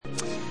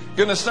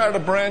Going to start a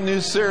brand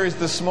new series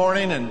this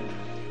morning, and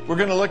we're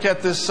going to look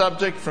at this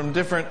subject from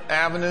different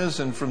avenues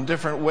and from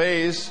different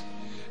ways.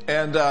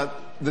 And the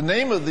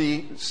name of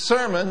the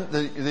sermon,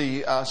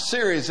 the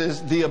series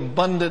is The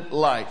Abundant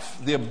Life.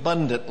 The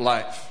Abundant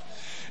Life.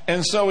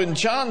 And so in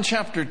John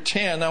chapter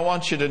 10, I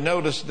want you to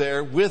notice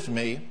there with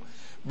me,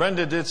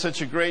 Brenda did such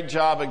a great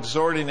job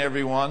exhorting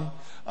everyone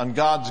on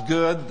God's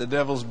good, the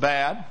devil's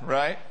bad,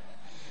 right?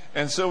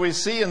 And so we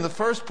see in the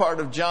first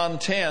part of John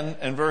 10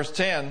 and verse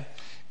 10,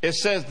 it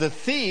says, "The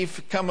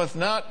thief cometh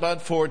not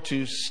but for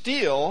to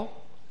steal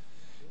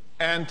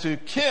and to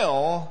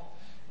kill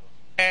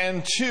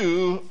and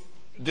to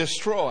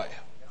destroy."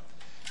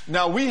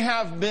 Now we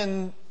have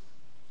been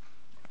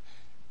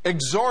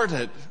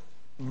exhorted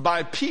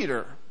by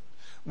Peter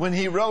when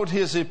he wrote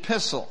his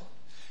epistle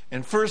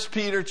in 1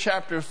 Peter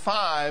chapter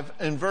 5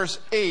 and verse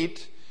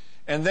 8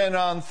 and then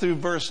on through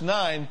verse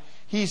 9.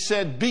 He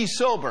said, "Be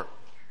sober,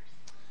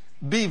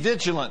 be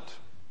vigilant."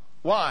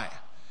 Why?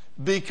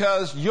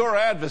 Because your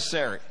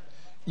adversary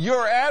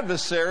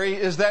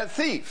is that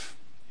thief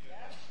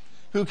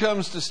who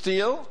comes to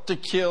steal, to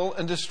kill,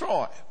 and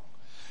destroy.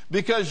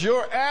 Because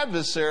your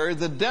adversary,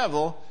 the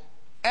devil,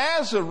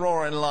 as a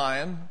roaring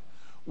lion,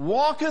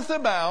 walketh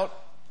about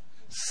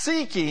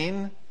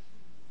seeking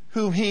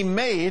whom he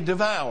may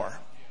devour.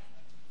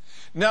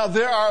 Now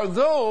there are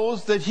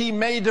those that he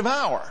may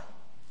devour,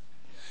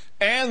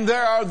 and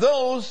there are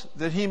those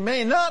that he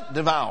may not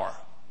devour.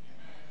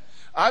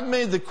 I've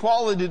made the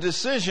quality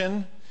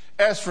decision,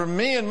 as for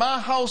me and my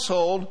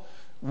household,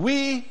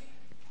 we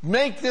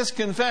make this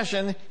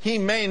confession, he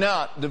may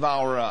not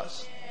devour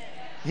us.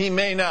 He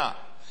may not.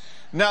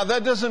 Now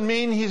that doesn't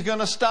mean he's going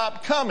to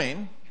stop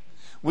coming.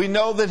 We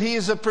know that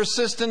he's a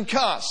persistent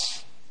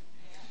cuss.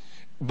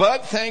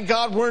 But thank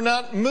God we're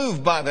not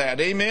moved by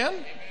that. Amen?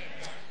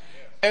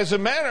 As a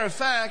matter of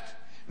fact,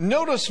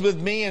 notice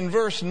with me in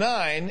verse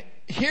 9,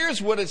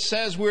 here's what it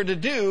says we're to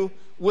do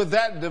with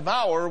that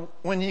devourer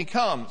when he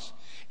comes.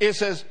 It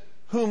says,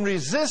 "Whom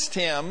resist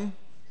him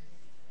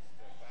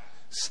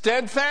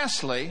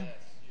steadfastly."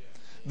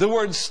 The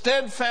word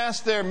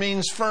steadfast there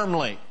means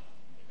firmly.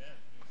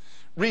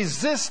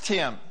 Resist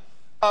him,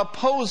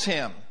 oppose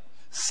him,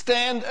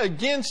 stand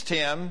against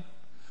him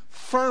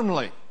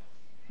firmly.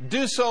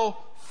 Do so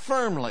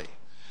firmly,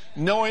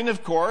 knowing,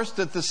 of course,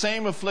 that the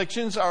same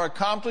afflictions are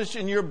accomplished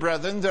in your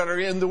brethren that are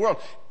in the world.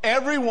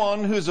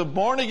 Everyone who's a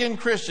born-again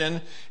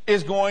Christian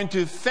is going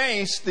to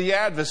face the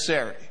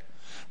adversary.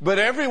 But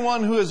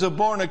everyone who is a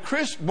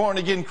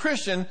born-again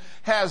Christian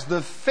has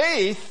the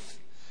faith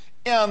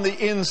on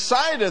the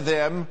inside of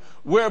them,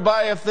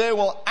 whereby if they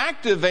will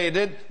activate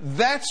it,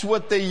 that's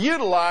what they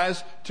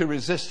utilize to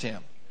resist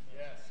him.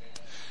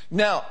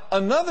 Now,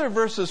 another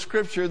verse of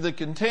Scripture that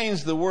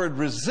contains the word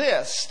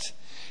resist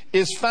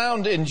is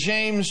found in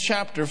James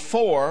chapter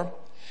 4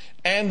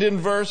 and in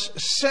verse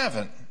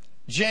 7.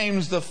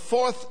 James, the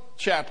 4th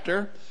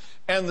chapter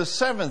and the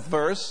 7th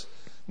verse.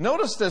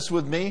 Notice this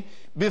with me.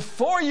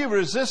 Before you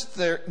resist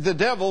the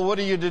devil, what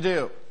are you to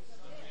do?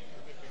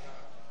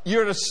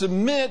 You're to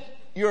submit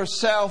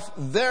yourself,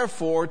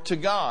 therefore, to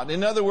God.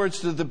 In other words,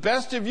 to the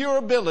best of your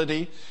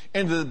ability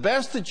and to the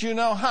best that you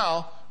know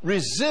how,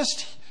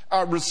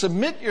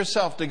 submit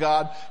yourself to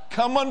God,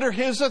 come under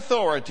his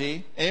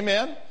authority,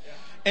 amen,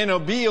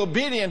 and be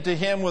obedient to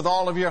him with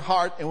all of your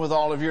heart and with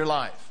all of your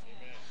life.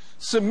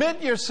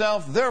 Submit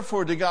yourself,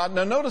 therefore, to God.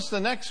 Now notice the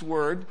next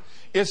word.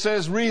 It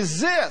says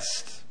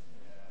resist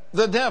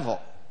the devil.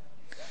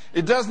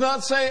 It does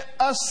not say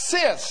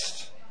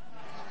assist.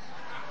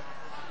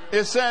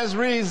 It says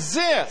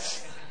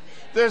resist.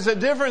 There's a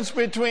difference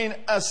between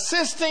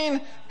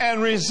assisting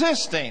and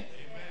resisting.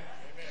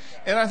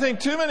 And I think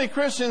too many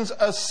Christians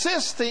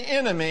assist the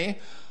enemy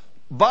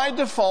by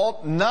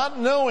default, not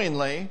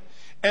knowingly,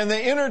 and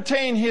they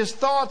entertain his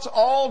thoughts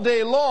all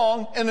day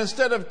long, and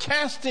instead of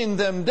casting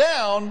them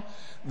down,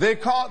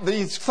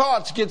 these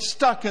thoughts get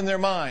stuck in their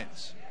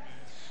minds.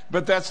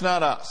 But that's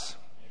not us.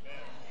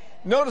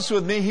 Notice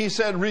with me, he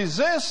said,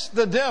 resist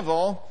the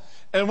devil,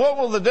 and what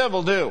will the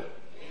devil do?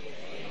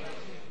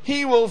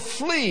 He will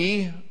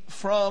flee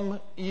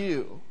from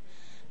you.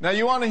 Now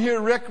you want to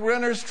hear Rick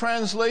Renner's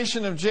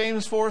translation of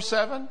James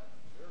 4:7?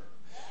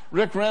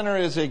 Rick Renner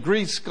is a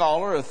Greek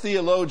scholar, a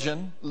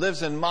theologian,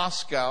 lives in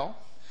Moscow,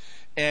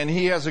 and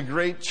he has a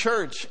great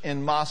church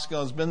in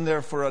Moscow. He's been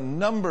there for a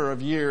number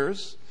of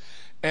years.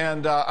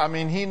 And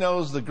he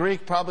knows the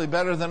Greek probably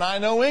better than I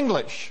know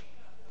English.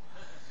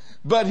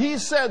 But he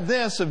said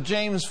this of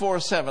James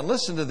 4:7.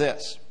 Listen to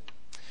this.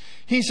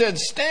 He said,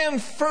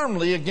 "Stand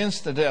firmly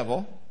against the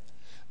devil."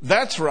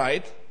 That's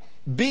right.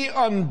 Be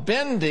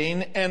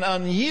unbending and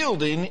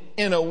unyielding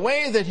in a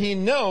way that he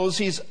knows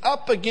he's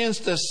up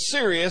against a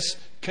serious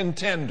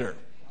contender.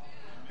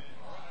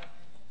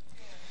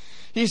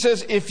 He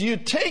says, if you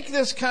take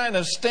this kind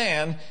of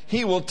stand,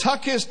 he will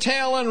tuck his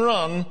tail and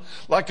run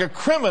like a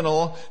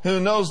criminal who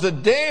knows the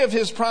day of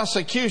his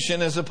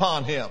prosecution is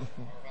upon him.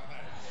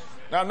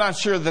 Now, I'm not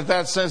sure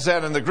that says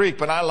that in the Greek,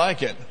 but I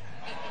like it.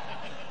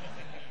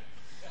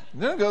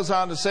 Then it goes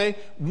on to say,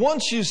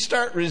 once you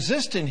start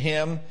resisting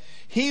him,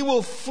 he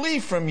will flee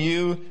from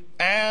you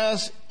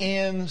as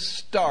in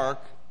stark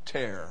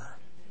terror.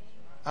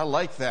 I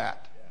like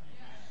that.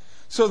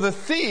 So the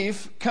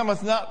thief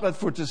cometh not but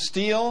for to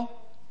steal,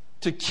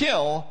 to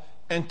kill,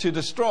 and to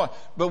destroy.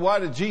 But why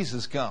did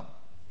Jesus come?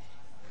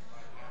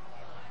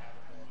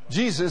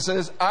 Jesus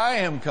says, I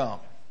am come.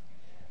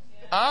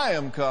 I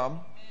am come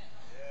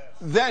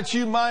that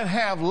you might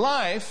have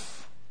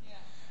life,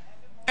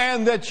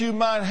 and that you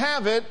might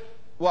have it,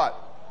 what?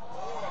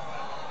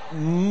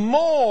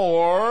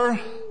 More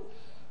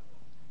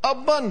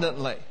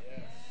abundantly.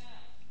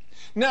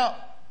 Now,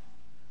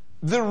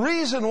 the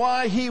reason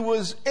why he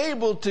was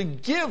able to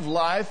give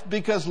life,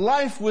 because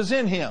life was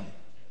in him.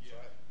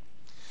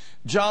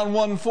 John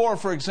 1:4,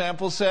 for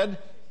example, said,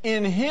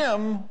 in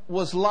him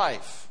was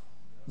life.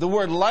 The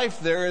word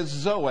life there is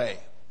Zoe.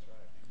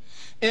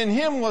 In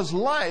him was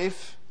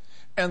life,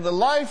 and the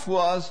life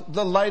was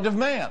the light of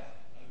man.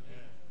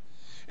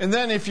 And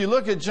then if you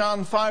look at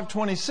John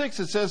 5:26,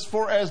 it says,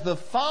 for as the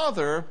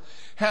Father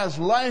has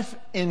life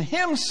in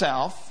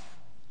himself,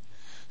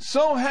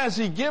 so has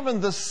he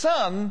given the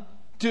Son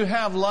to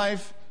have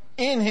life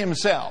in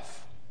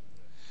himself.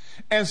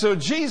 And so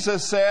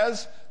Jesus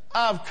says,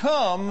 I've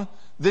come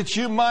that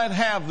you might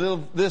have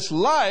this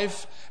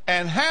life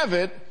and have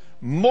it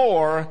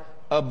more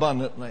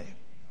abundantly.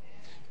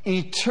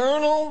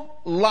 Eternal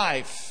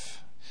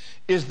life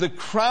is the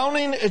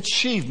crowning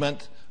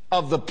achievement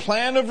of the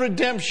plan of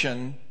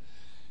redemption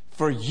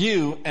for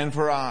you and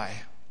for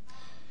I.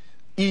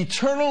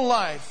 Eternal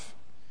life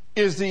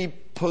is the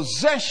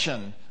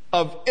possession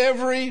of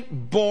every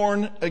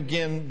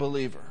born-again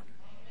believer.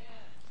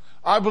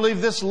 I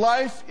believe this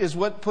life is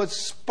what puts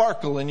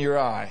sparkle in your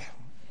eye.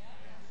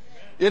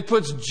 It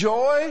puts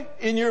joy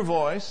in your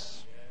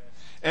voice.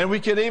 And we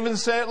could even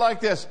say it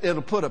like this.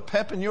 It'll put a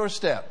pep in your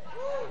step.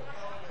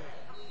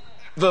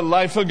 The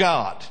life of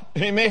God.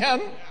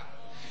 Amen?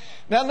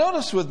 Now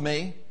notice with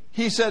me,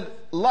 he said,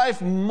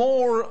 life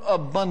more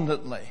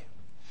abundantly.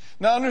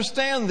 Now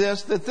understand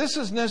this, that this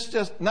is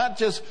not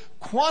just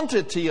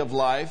quantity of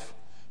life,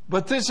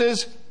 but this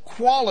is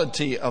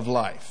quality of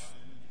life.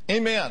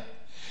 Amen.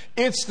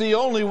 It's the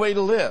only way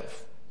to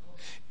live.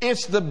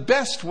 It's the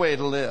best way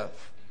to live.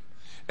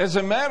 As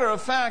a matter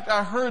of fact,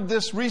 I heard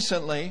this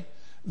recently.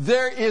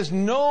 There is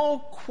no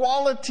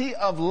quality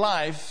of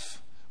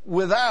life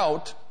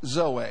without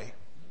Zoe.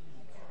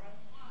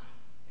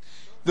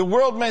 The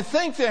world may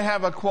think they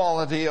have a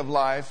quality of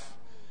life,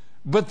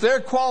 but their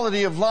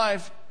quality of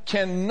life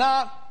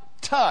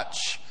cannot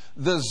touch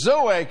the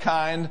Zoe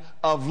kind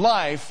of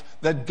life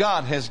that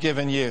God has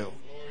given you.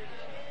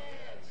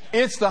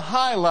 It's the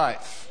high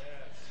life.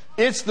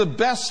 It's the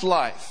best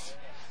life.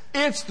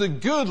 It's the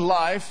good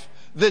life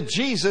that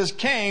Jesus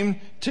came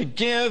to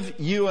give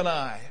you and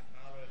I.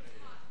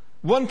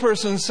 One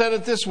person said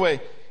it this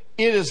way,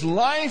 it is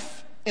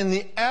life in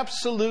the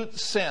absolute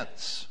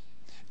sense.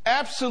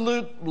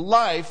 Absolute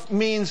life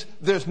means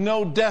there's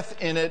no death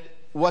in it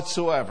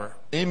whatsoever.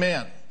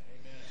 Amen.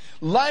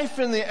 Life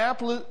in the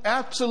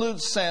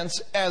absolute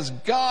sense as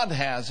God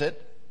has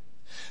it,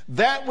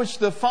 that which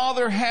the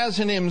Father has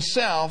in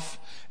himself,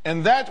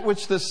 and that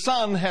which the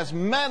Son has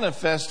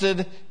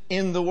manifested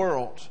in the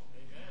world.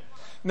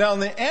 Now in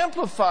the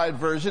Amplified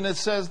Version it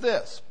says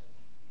this.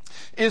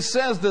 It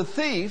says the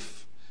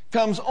thief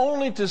comes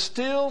only to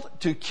steal,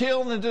 to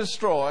kill, and to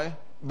destroy,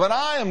 but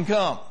I am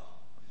come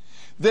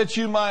that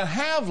you might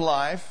have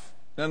life.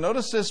 Now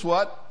notice this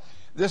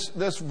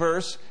this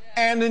verse,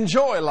 and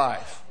enjoy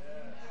life.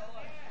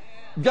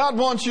 God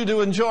wants you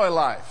to enjoy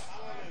life.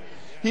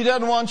 He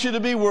doesn't want you to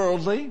be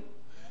worldly,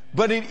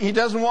 but he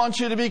doesn't want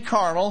you to be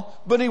carnal,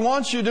 but he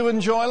wants you to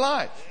enjoy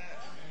life.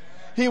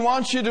 He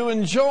wants you to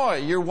enjoy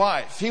your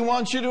wife. He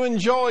wants you to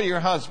enjoy your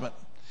husband.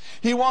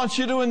 He wants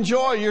you to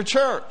enjoy your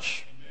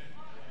church.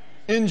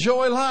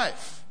 Enjoy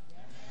life.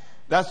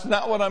 That's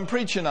not what I'm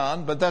preaching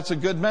on, but that's a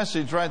good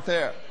message right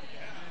there.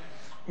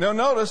 Now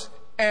notice,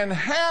 and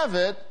have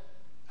it,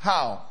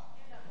 how?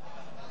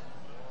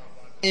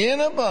 In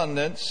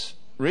abundance,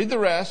 read the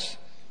rest,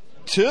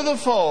 to the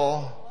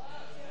full,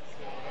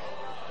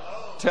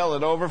 till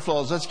it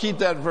overflows. Let's keep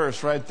that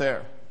verse right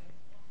there.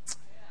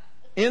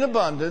 In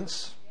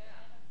abundance,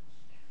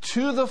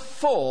 to the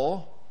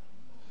full,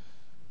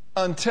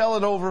 until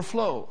it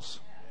overflows.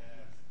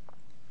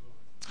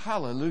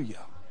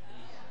 Hallelujah.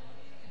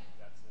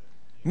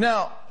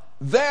 Now,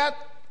 that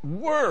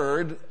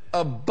word,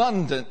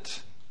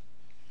 abundant,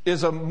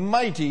 is a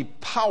mighty,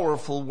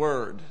 powerful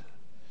word.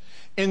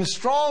 In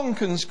Strong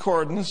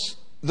Concordance,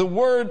 the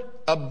word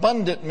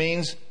abundant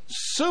means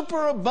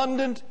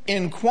superabundant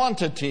in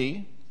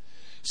quantity,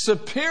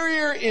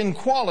 superior in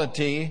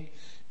quality,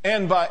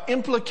 and by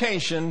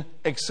implication,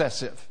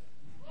 excessive.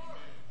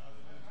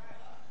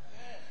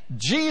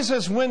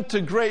 Jesus went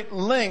to great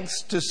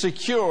lengths to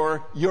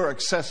secure your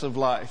excessive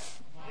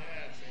life.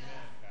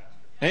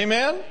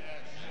 Amen?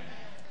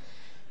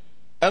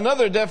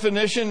 Another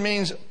definition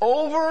means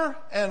over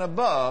and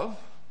above,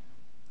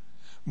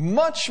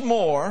 much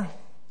more,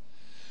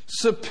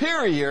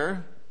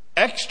 superior,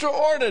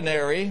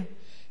 extraordinary,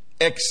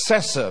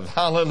 excessive.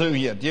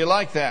 Hallelujah. Do you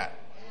like that?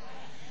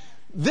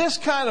 This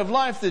kind of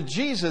life that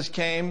Jesus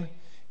came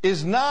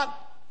is not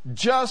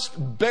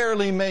just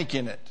barely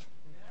making it.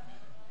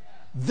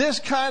 This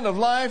kind of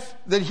life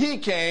that He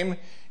came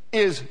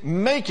is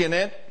making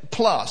it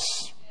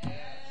plus.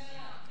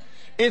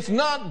 It's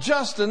not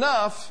just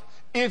enough,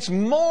 it's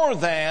more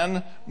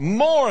than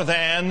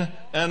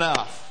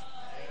enough.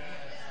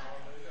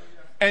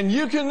 And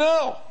you can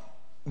know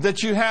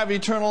that you have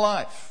eternal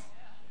life.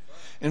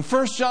 In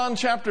 1 John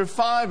chapter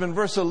 5 and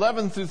verse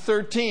 11 through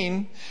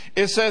 13,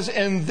 it says,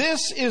 "And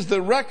this is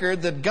the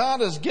record that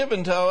God has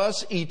given to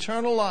us,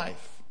 eternal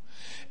life.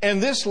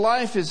 And this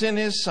life is in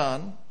His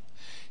Son.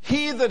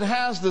 He that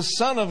has the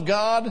Son of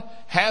God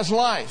has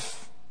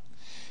life.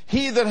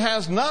 He that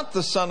has not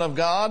the Son of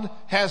God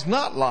has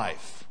not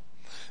life.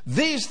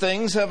 These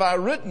things have I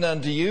written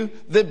unto you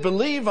that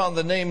believe on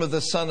the name of the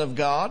Son of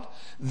God,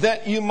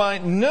 that you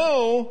might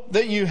know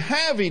that you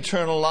have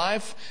eternal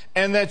life,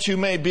 and that you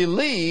may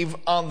believe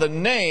on the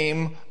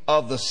name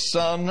of the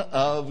Son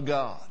of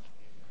God."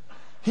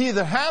 He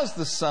that has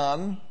the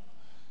Son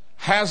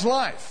has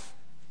life.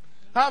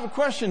 I have a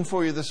question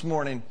for you this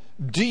morning.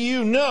 Do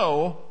you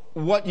know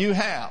what you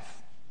have?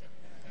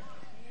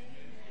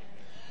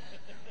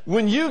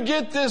 When you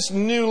get this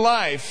new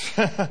life,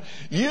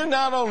 you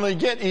not only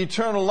get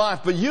eternal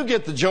life, but you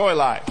get the joy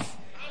life.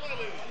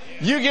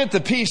 You get the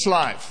peace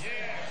life.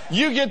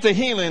 You get the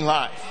healing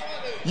life.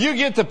 You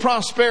get the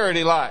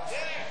prosperity life.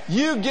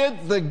 You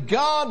get the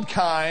God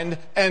kind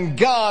and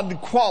God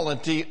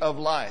quality of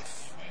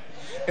life.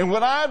 And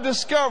what I've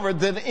discovered,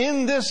 that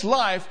in this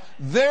life,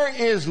 there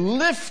is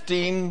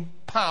lifting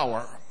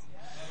power.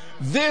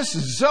 This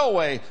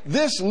Zoe,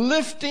 this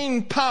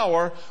lifting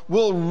power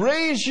will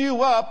raise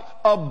you up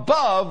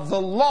above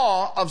the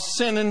law of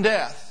sin and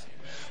death.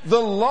 The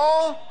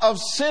law of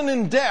sin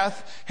and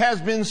death has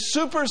been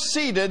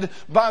superseded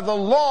by the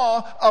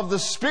law of the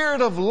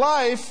Spirit of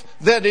life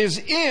that is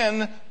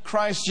in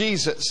Christ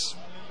Jesus.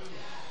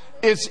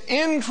 It's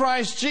in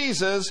Christ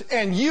Jesus,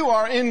 and you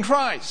are in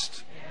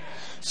Christ.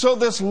 So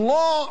this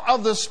law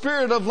of the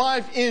Spirit of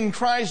life in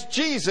Christ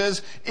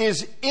Jesus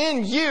is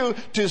in you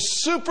to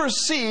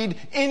supersede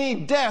any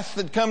death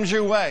that comes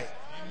your way.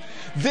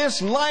 This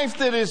life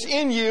that is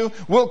in you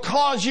will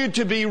cause you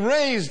to be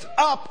raised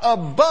up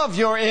above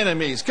your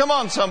enemies. Come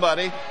on,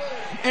 somebody.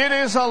 It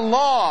is a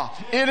law.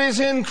 It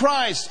is in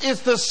Christ. It's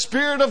the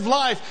Spirit of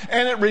life,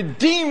 and it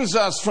redeems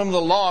us from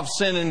the law of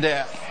sin and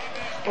death.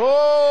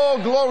 Oh,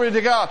 glory to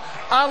God.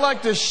 I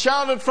like to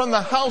shout it from the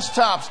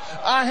housetops.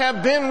 I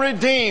have been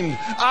redeemed.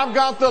 I've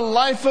got the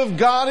life of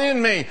God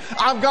in me.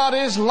 I've got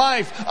His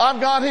life. I've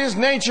got His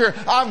nature.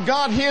 I've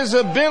got His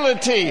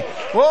ability.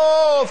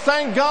 Oh,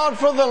 thank God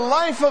for the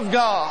life of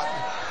God.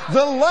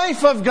 The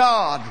life of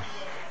God.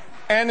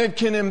 And it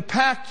can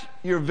impact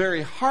your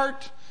very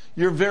heart,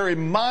 your very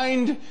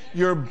mind,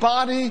 your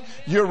body,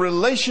 your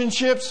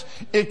relationships.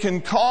 It can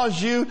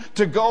cause you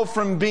to go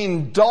from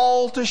being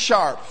dull to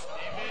sharp.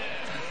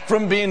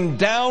 From being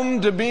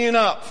down to being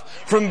up.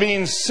 From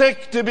being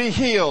sick to be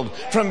healed.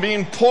 From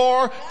being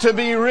poor to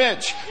be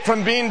rich.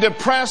 From being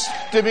depressed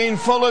to being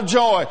full of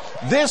joy.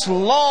 This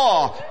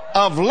law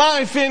of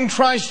life in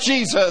Christ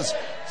Jesus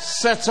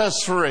sets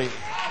us free.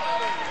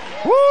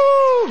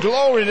 Woo!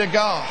 Glory to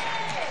God.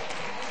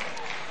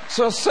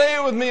 So say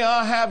it with me.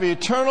 I have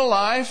eternal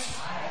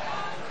life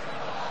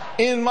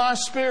in my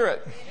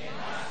spirit.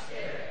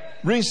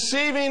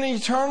 Receiving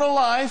eternal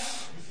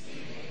life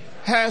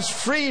has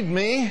freed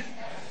me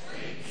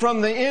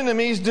from the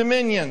enemy's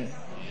dominion.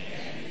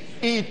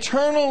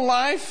 Eternal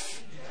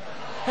life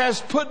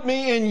has put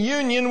me in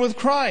union with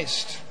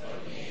Christ.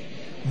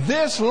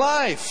 This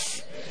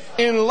life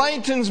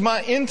enlightens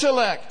my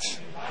intellect.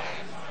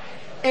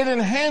 It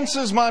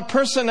enhances my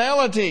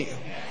personality.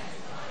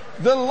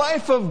 The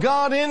life of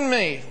God in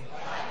me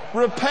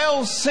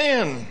repels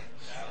sin,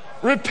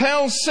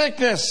 repels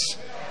sickness,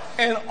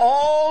 and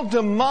all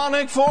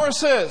demonic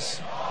forces.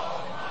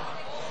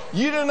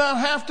 You do not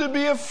have to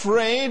be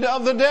afraid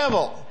of the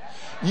devil.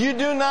 You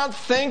do not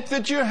think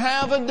that you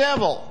have a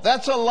devil.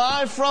 That's a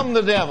lie from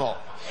the devil.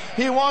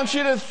 He wants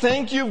you to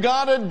think you've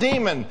got a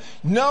demon.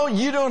 No,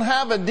 you don't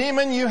have a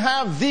demon. You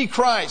have the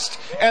Christ.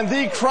 And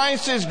the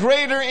Christ is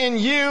greater in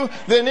you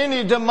than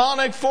any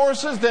demonic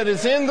forces that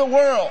is in the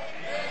world.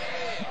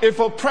 If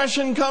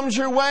oppression comes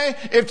your way,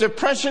 if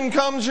depression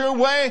comes your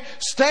way,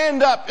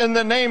 stand up in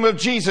the name of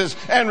Jesus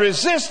and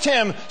resist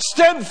him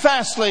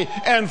steadfastly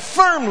and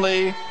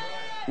firmly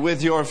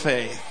with your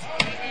faith.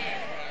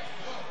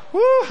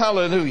 Woo,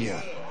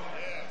 hallelujah.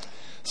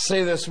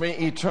 Say this with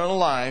me. Eternal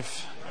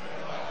life,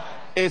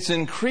 it's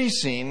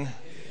increasing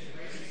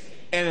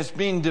and it's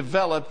being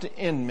developed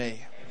in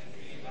me.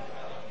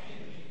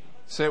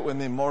 Say it with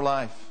me. More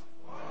life.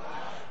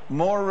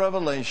 More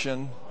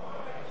revelation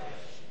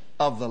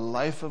of the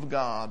life of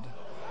God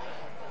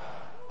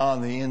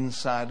on the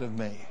inside of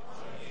me.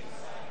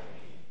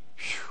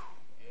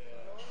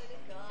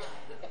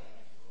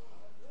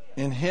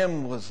 In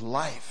Him was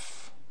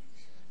life,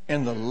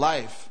 and the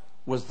life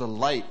was the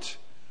light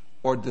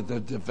or the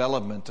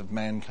development of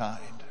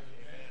mankind.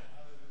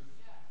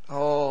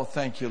 Oh,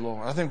 thank you,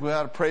 Lord. I think we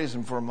ought to praise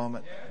Him for a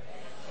moment.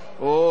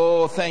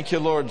 Oh, thank you,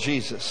 Lord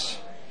Jesus.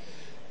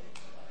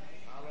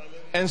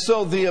 And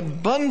so the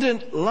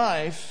abundant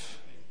life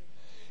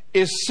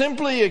is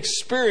simply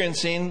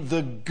experiencing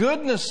the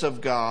goodness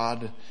of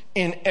God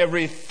in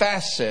every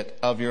facet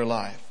of your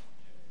life.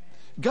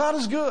 God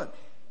is good.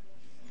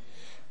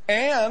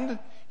 And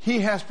He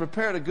has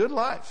prepared a good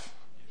life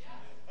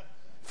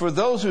for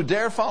those who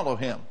dare follow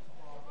Him.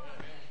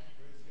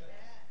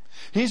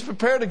 He's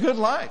prepared a good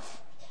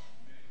life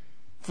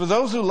for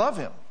those who love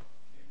Him.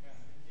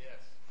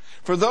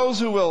 For those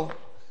who will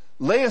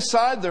lay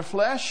aside their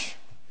flesh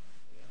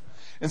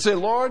and say,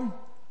 Lord,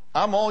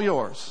 I'm all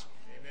yours.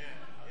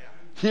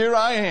 Here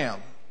I am.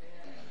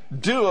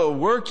 Do a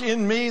work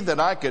in me that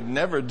I could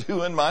never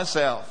do in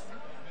myself.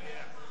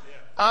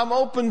 I'm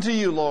open to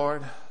you,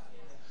 Lord.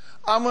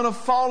 I'm going to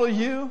follow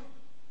you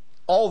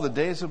all the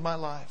days of my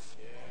life.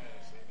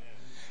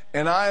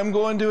 And I am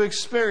going to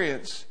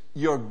experience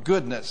your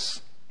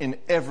goodness in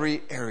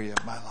every area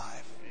of my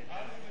life.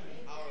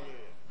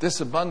 This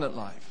abundant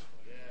life.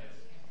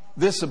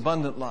 This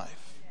abundant life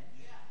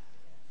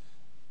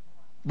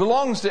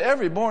belongs to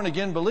every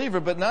born-again believer,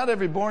 but not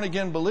every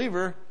born-again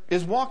believer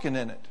is walking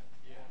in it.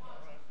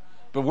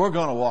 But we're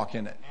going to walk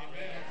in it.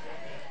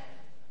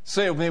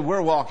 Say with me,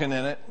 we're walking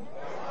in it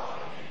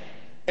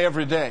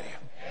every day.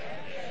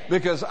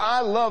 Because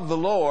I love the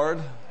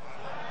Lord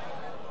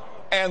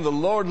and the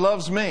Lord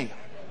loves me.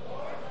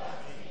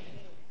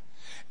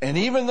 And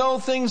even though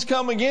things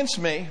come against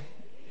me,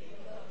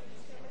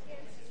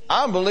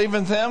 I'm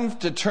believing them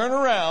to turn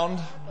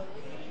around,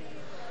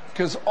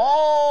 because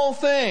all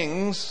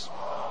things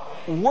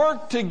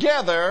work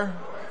together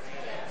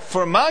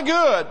for my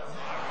good,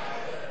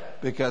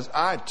 because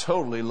I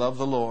totally love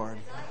the Lord.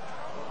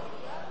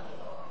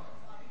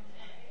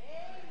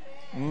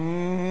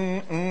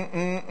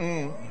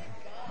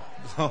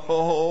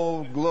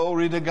 Oh,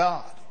 glory to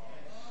God.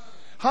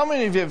 How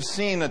many of you have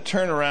seen a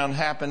turnaround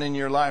happen in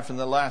your life in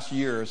the last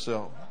year or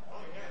so?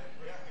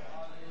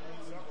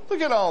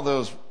 Look at all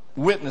those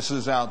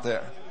witnesses out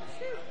there.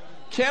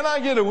 Can I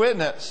get a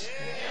witness?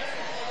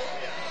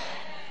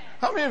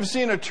 How many have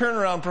seen a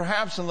turnaround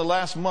perhaps in the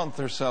last month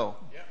or so?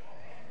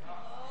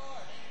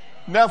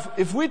 Now,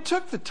 if we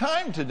took the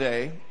time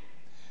today,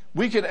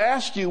 we could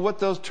ask you what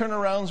those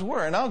turnarounds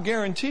were. And I'll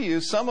guarantee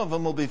you some of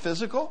them will be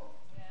physical.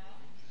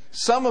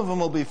 Some of them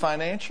will be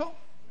financial.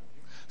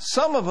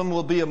 Some of them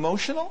will be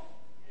emotional.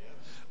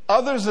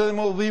 Others of them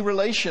will be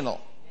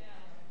relational.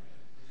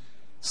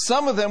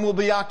 Some of them will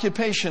be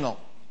occupational.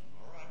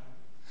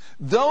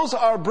 Those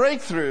are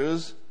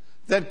breakthroughs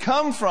that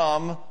come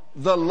from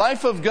the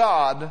life of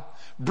God,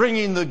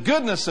 bringing the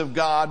goodness of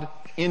God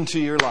into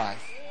your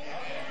life.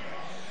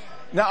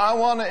 Now, I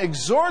want to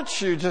exhort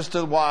you just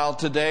a while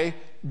today.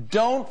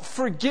 Don't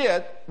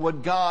forget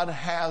what God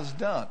has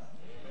done.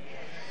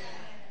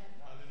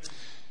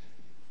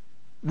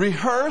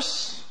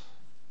 Rehearse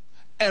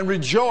and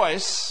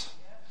rejoice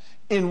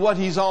in what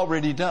He's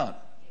already done.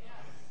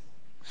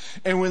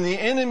 And when the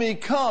enemy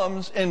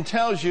comes and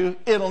tells you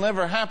it'll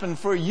never happen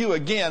for you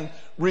again,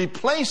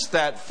 replace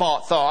that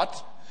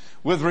thought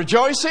with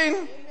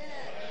rejoicing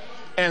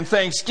and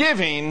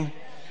thanksgiving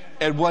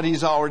at what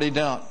He's already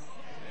done.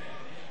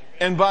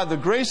 And by the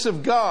grace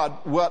of God,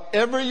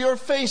 whatever you're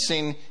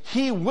facing,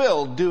 He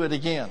will do it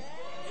again.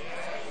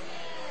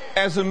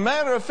 As a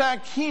matter of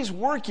fact, He's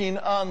working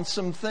on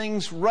some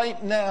things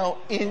right now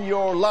in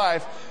your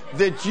life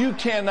that you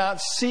cannot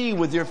see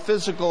with your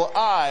physical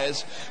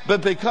eyes.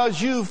 But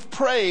because you've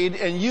prayed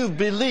and you've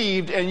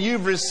believed and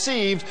you've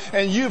received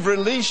and you've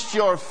released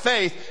your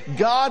faith,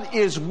 God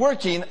is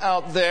working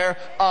out there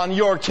on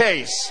your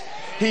case.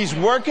 He's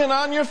working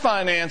on your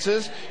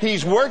finances.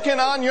 He's working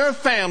on your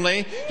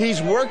family.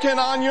 He's working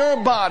on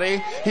your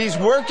body. He's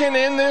working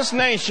in this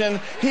nation.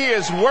 He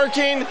is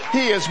working.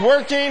 He is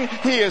working.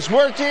 He is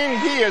working.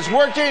 He is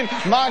working.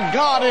 My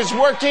God is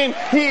working.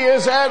 He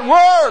is at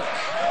work.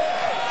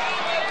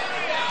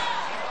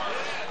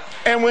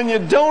 And when you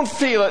don't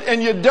feel it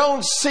and you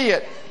don't see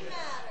it,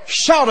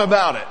 shout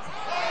about it.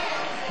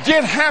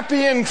 Get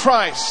happy in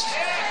Christ.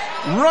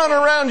 Run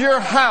around your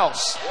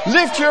house.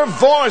 Lift your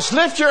voice.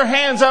 Lift your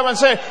hands up and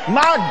say,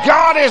 my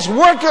God is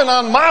working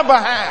on my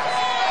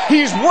behalf.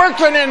 He's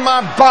working in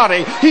my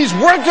body. He's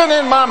working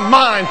in my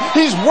mind.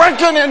 He's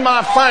working in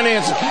my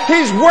finances.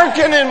 He's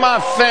working in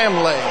my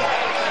family.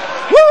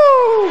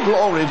 Woo!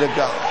 Glory to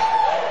God.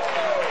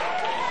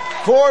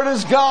 For it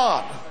is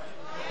God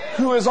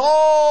who is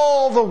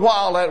all the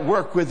while at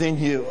work within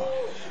you,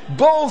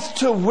 both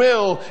to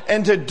will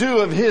and to do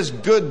of His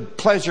good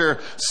pleasure,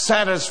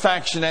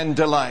 satisfaction, and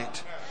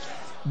delight.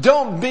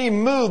 Don't be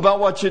moved by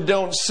what you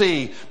don't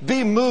see.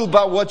 Be moved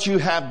by what you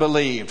have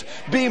believed.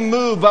 Be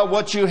moved by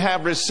what you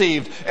have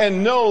received.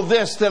 And know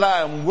this, that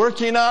I am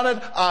working on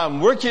it,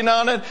 I'm working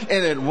on it,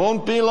 and it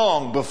won't be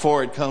long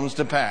before it comes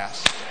to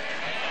pass.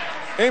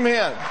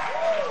 Amen.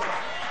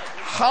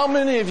 How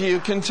many of you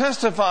can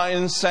testify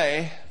and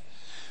say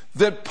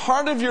that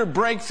part of your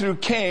breakthrough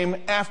came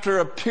after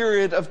a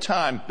period of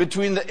time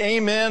between the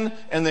amen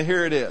and the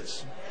here it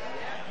is?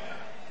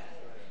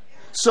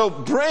 So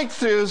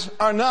breakthroughs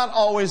are not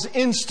always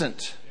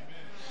instant.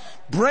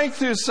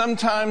 Breakthroughs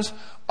sometimes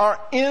are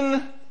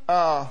in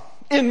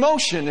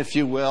motion, if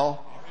you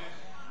will,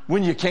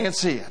 when you can't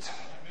see it.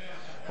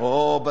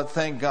 Oh, but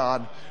thank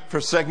God for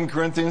 2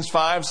 Corinthians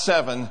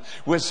 5:7,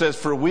 which says,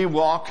 "For we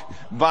walk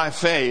by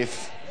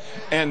faith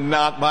and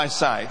not by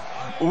sight.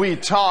 We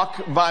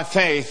talk by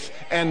faith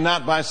and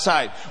not by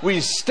sight. We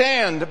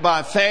stand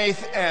by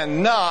faith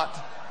and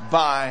not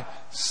by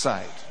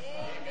sight."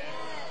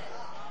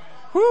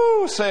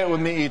 Whoo, say it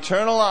with me.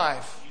 Eternal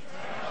life.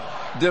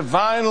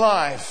 Divine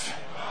life.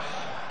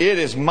 It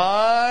is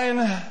mine.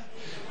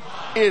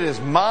 It is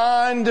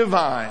mine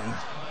divine.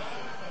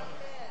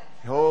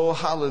 Oh,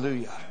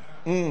 hallelujah.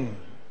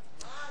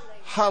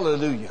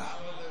 Hallelujah.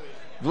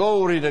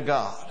 Glory to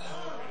God.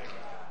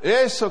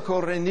 There is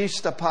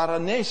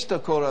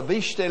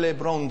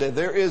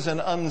an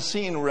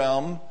unseen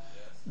realm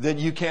that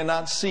you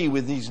cannot see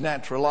with these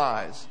natural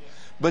eyes.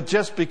 But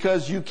just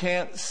because you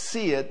can't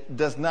see it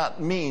does not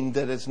mean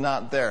that it's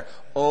not there.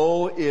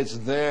 Oh, it's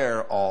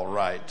there all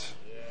right.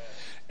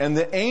 And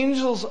the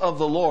angels of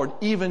the Lord,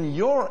 even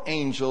your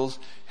angels,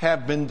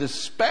 have been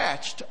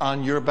dispatched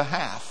on your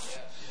behalf.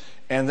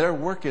 And they're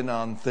working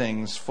on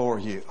things for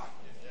you.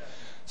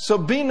 So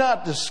be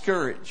not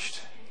discouraged,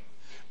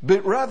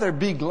 but rather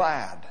be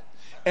glad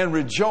and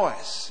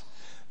rejoice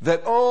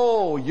that,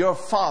 oh, your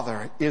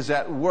Father is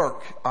at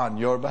work on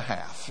your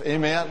behalf.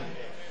 Amen.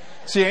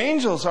 See,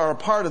 angels are a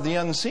part of the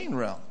unseen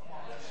realm.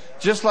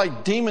 Just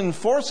like demon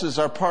forces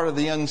are part of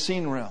the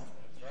unseen realm.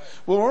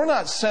 Well, we're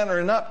not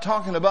centering up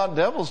talking about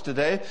devils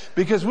today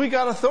because we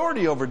got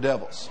authority over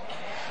devils.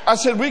 I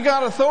said we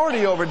got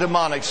authority over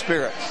demonic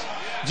spirits.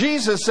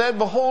 Jesus said,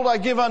 "Behold, I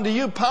give unto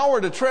you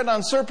power to tread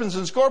on serpents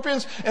and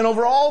scorpions and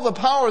over all the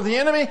power of the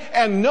enemy,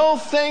 and no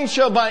thing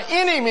shall by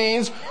any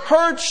means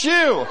hurt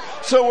you."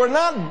 So we're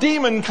not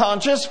demon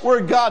conscious, we're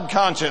God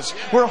conscious.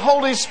 We're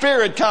Holy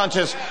Spirit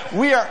conscious.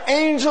 We are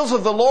angels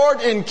of the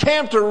Lord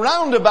encamped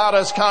around about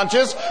us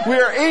conscious. We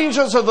are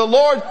angels of the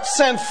Lord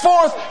sent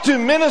forth to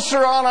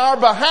minister on our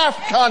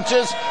behalf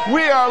conscious.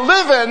 We are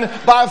living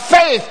by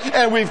faith,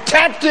 and we've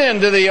tapped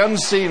into the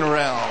unseen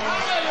realm.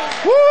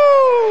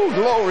 Woo!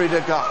 Glory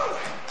to God.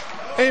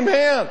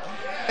 Amen.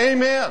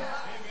 Amen.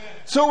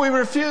 So we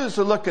refuse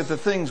to look at the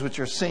things which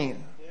are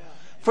seen.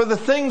 For the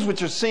things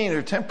which are seen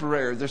are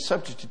temporary. They're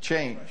subject to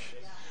change.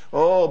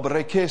 Oh, but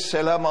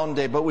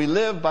we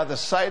live by the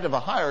sight of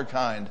a higher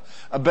kind,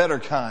 a better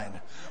kind,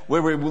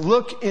 where we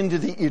look into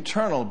the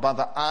eternal by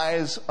the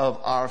eyes of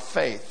our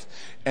faith.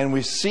 And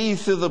we see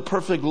through the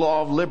perfect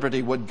law of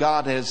liberty what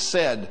God has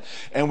said.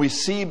 And we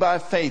see by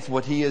faith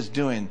what He is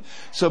doing.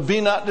 So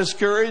be not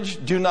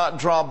discouraged. Do not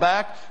draw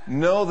back.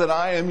 Know that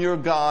I am your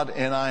God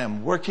and I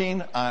am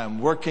working. I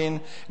am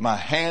working. My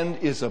hand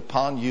is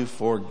upon you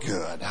for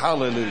good.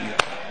 Hallelujah.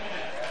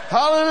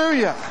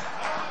 Hallelujah.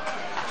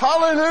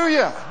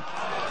 Hallelujah.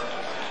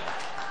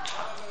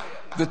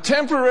 The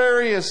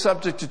temporary is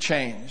subject to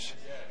change.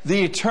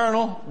 The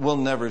eternal will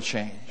never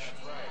change.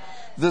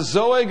 The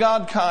Zoe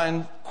God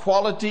kind,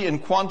 quality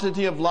and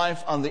quantity of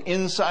life on the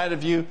inside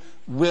of you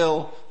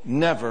will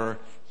never,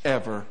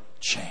 ever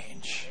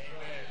change.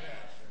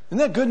 Isn't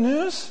that good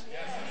news?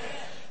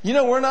 You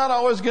know, we're not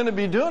always going to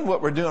be doing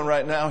what we're doing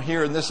right now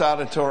here in this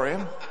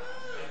auditorium.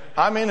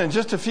 I mean, in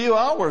just a few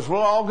hours, we're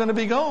all going to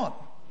be gone.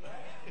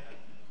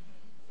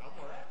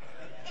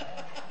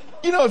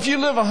 You know, if you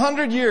live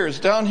 100 years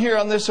down here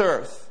on this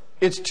earth,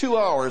 it's 2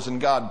 hours in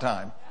God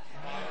time.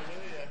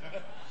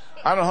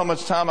 I don't know how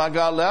much time I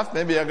got left.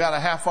 Maybe I got a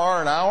half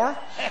hour, an hour.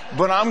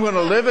 But I'm going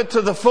to live it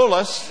to the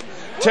fullest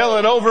till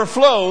it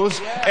overflows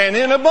and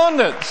in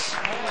abundance.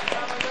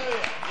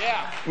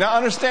 Now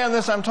understand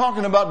this. I'm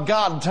talking about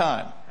God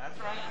time.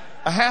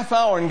 A half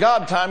hour in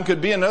God time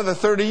could be another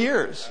 30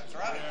 years.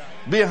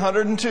 Be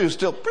 102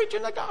 still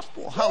preaching the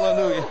gospel.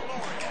 Hallelujah.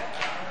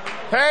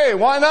 Hey,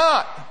 why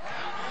not?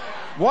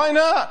 Why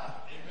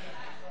not?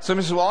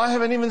 Somebody says, well, I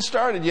haven't even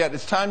started yet.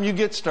 It's time you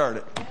get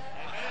started.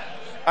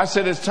 I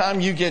said, it's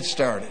time you get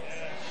started.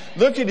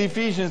 Look at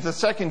Ephesians, the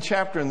 2nd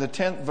chapter and the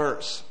 10th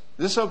verse.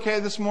 Is this okay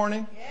this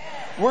morning?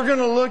 We're going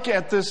to look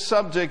at this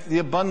subject, the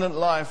abundant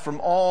life, from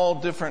all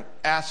different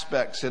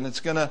aspects. And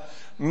it's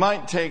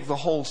might take the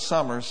whole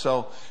summer.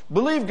 So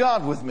believe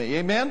God with me.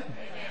 Amen?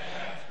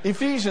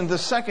 Ephesians, the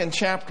 2nd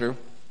chapter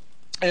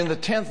and the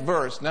 10th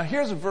verse. Now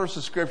here's a verse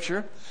of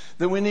Scripture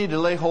that we need to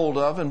lay hold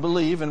of and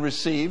believe and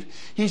receive.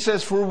 He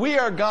says, for we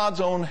are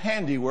God's own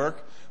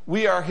handiwork.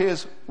 We are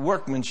His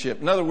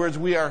workmanship. In other words,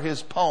 we are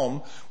His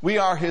poem. We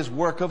are His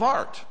work of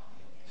art.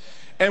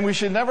 And we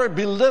should never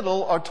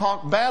belittle or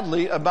talk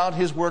badly about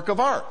His work of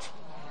art.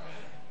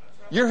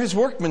 You're His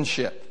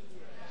workmanship.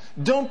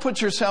 Don't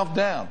put yourself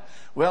down.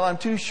 Well, I'm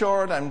too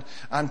short. I'm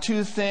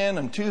too thin.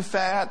 I'm too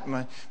fat.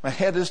 My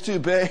head is too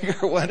big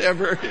or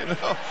whatever, you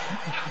know.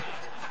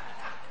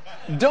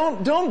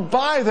 Don't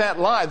buy that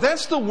lie.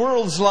 That's the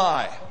world's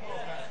lie.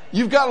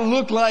 You've got to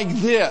look like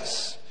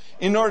this.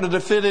 in order to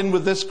fit in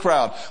with this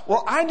crowd.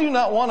 Well, I do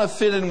not want to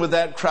fit in with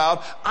that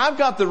crowd. I've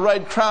got the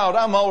right crowd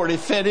I'm already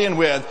fit in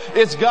with.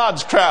 It's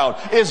God's crowd.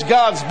 It's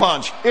God's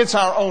bunch. It's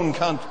our own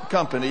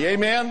company.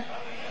 Amen?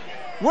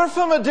 We're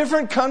from a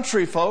different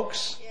country,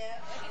 folks.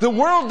 The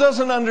world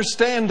doesn't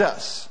understand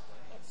us.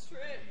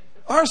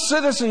 Our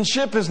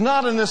citizenship is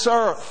not in this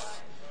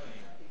earth.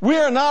 We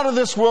are not of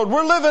this world.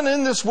 We're living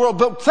in this world,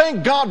 but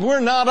thank God we're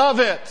not of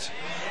it.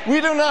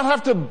 We do not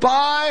have to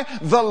buy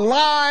the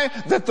lie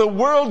that the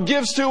world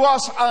gives to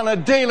us on a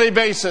daily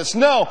basis.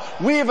 No,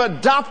 we've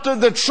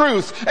adopted the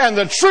truth, and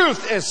the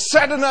truth is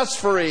setting us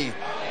free.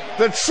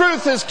 The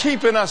truth is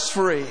keeping us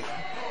free.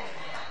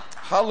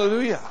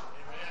 Hallelujah.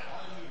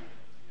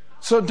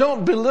 So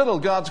don't belittle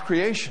God's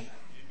creation.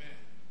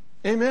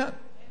 Amen.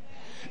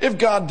 If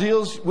God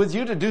deals with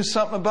you to do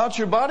something about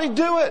your body,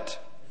 do it.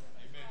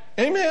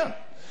 Amen.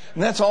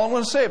 And that's all I'm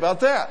going to say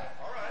about that.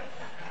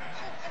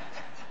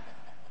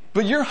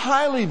 But you're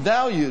highly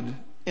valued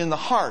in the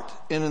heart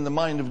and in the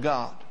mind of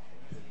God.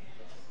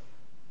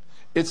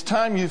 It's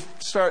time you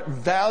start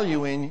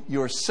valuing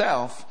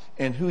yourself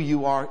and who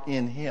you are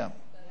in Him.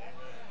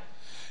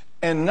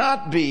 And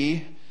not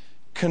be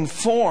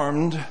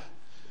conformed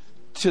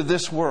to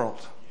this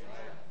world,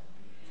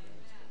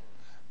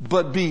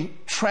 but be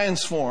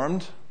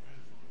transformed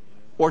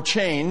or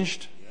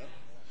changed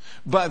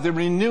by the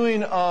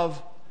renewing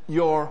of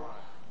your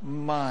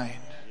mind.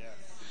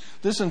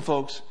 Listen,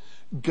 folks,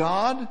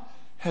 God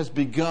has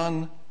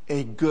begun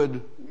a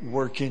good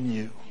work in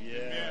you.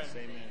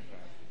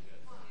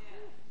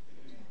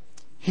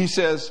 He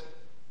says,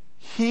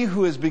 He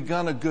who has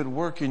begun a good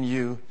work in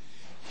you,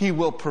 He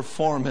will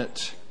perform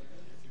it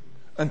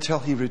until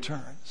He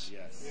returns.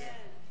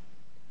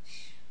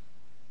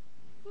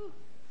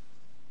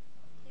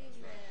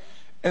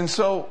 And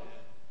so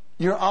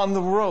you're on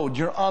the road.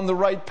 You're on the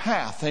right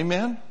path.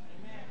 Amen?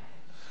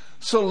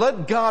 So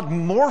let God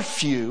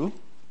morph you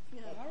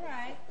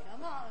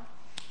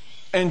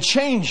and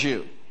change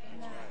you.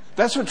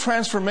 That's what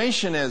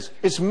transformation is.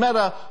 It's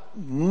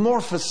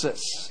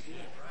metamorphosis.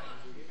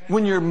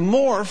 When you're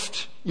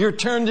morphed, you're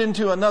turned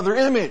into another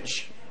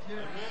image.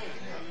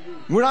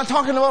 We're not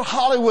talking about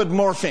Hollywood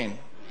morphing.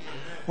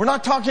 We're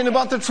not talking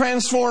about the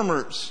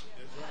Transformers.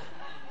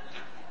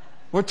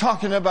 We're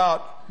talking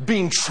about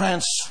being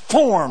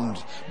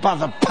transformed by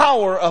the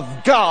power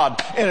of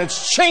God. And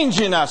it's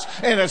changing us,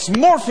 and it's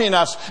morphing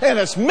us, and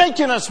it's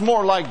making us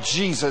more like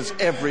Jesus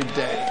every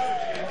day.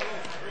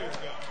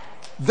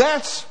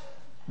 That's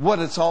what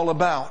it's all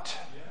about.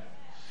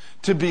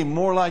 To be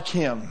more like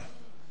Him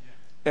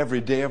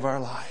every day of our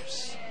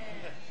lives.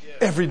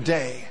 Every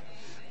day,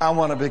 I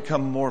want to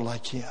become more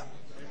like Him.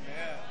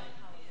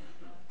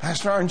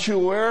 Pastor, aren't you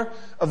aware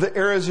of the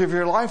areas of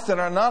your life that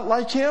are not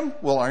like Him?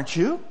 Well, aren't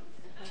you?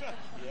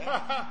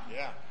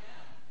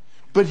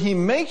 But He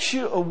makes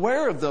you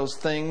aware of those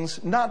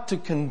things not to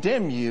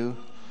condemn you,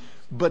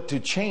 but to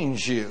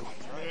change you.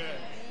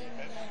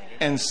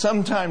 And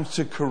sometimes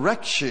to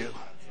correct you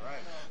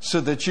so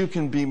that you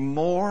can be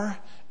more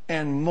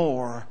and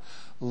more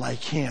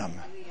like Him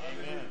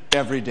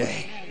every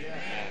day.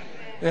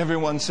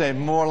 Everyone say,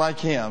 more like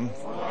Him,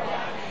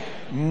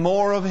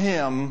 more of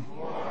Him,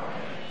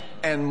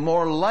 and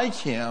more like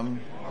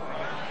Him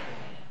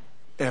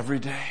every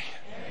day.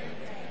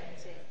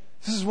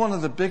 This is one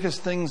of the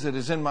biggest things that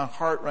is in my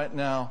heart right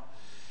now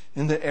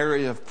in the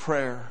area of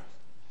prayer.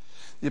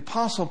 The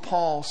Apostle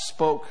Paul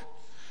spoke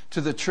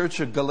to the church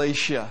of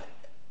Galatia,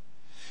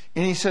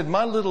 and he said,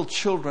 my little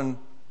children,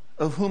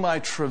 of whom I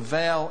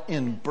travail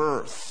in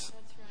birth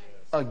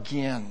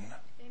again,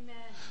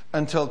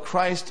 until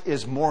Christ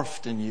is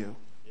morphed in you.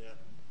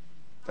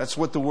 That's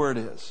what the word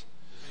is.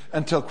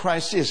 Until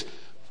Christ is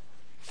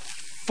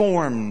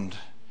formed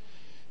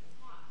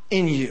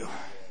in you.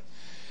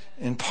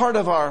 And part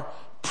of our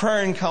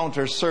prayer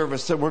encounter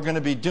service that we're going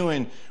to be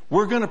doing,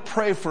 we're going to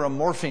pray for a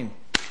morphing.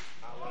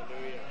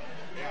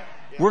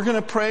 We're going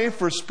to pray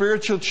for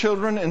spiritual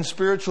children and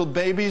spiritual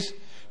babies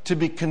to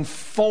be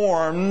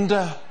conformed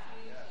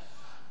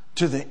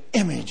to the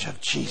image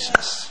of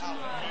Jesus.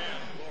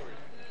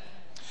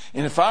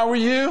 And if I were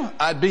you,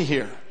 I'd be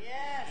here.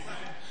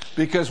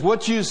 Because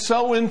what you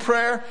sow in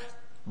prayer,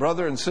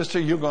 brother and sister,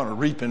 you're going to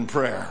reap in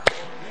prayer.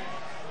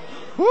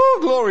 Woo,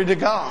 glory to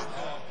God.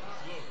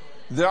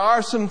 There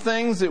are some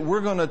things that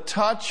we're going to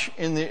touch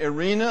in the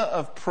arena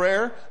of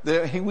prayer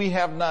that we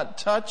have not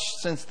touched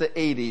since the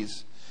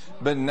 80s.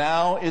 But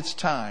now it's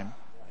time.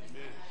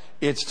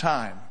 It's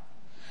time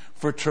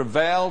for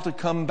travail to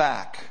come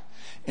back,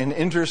 an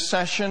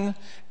intercession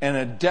and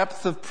a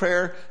depth of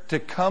prayer to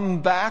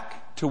come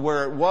back to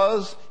where it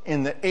was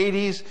in the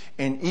 80s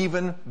and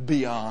even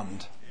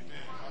beyond.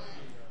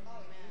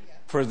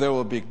 For there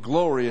will be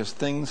glorious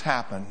things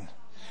happen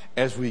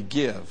as we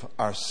give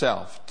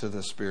ourselves to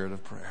the spirit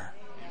of prayer.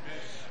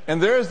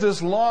 And there is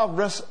this law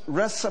of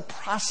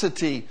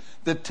reciprocity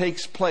that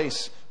takes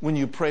place when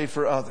you pray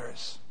for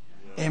others.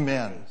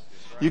 Amen.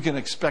 You can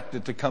expect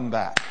it to come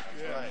back.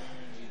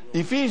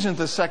 Ephesians,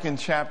 the 2nd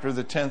chapter,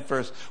 the 10th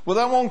verse. Well,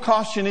 that won't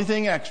cost you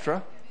anything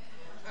extra.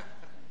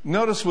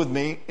 Notice with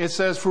me, it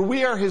says, for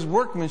we are his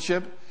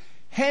workmanship,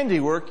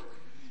 handiwork,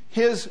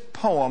 his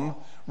poem,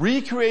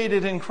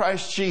 recreated in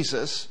Christ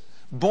Jesus,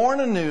 born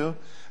anew,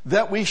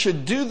 that we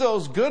should do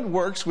those good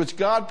works which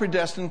God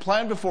predestined,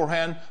 planned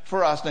beforehand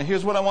for us. Now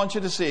here's what I want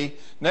you to see.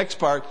 Next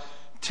part.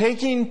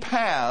 Taking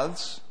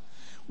paths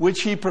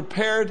which he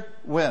prepared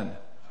when?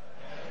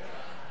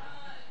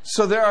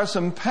 So there are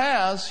some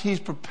paths he's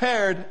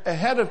prepared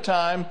ahead of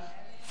time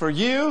for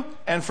you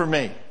and for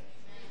me.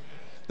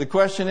 The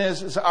question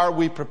is are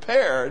we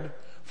prepared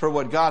for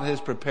what God has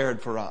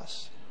prepared for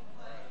us?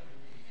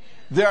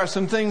 There are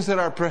some things that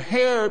are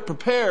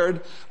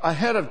prepared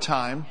ahead of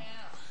time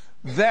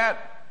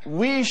that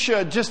we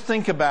should just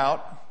think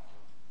about.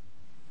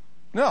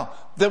 No,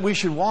 that we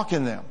should walk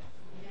in them.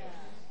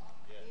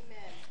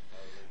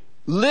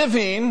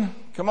 Living,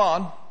 come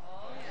on,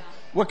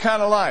 what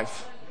kind of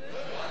life?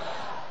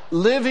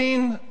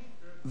 Living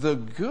the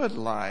good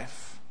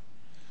life,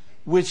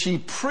 which he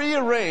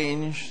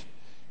prearranged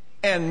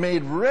and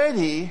made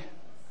ready.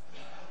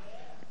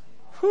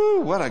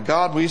 Whew, what a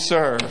God we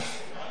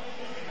serve.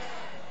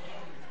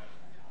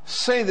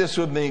 Say this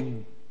with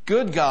me.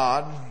 Good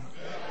God,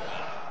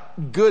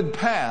 good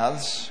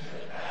paths,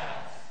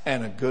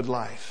 and a good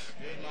life.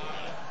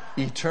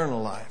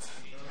 Eternal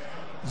life.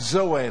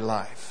 Zoe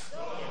life.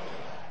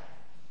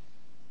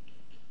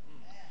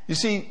 You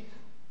see,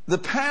 the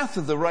path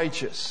of the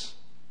righteous,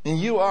 and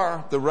you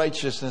are the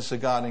righteousness of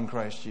God in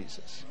Christ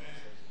Jesus.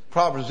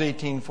 Proverbs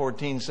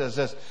 18:14 says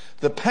this,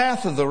 the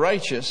path of the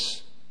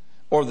righteous,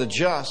 or the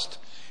just,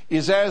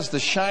 is as the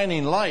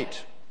shining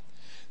light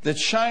that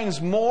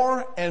shines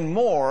more and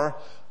more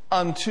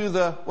unto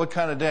the, what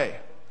kind of day?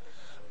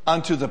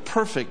 Unto the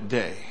perfect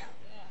day.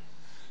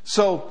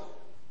 So,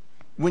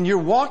 when you're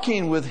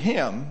walking with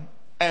him,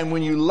 and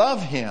when you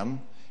love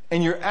him,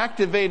 and you're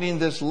activating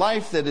this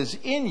life that is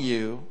in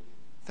you,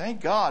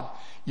 thank God,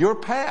 your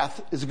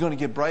path is going to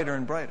get brighter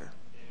and brighter.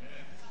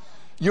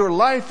 Your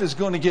life is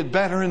going to get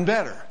better and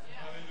better.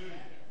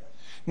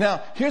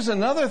 Now, here's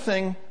another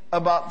thing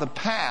about the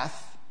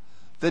path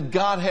that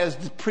God has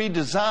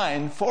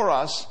pre-designed for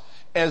us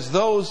as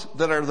those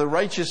that are the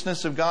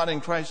righteousness of God in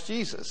Christ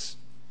Jesus.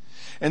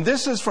 And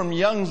this is from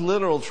Young's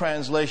literal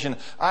translation.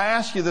 I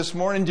asked you this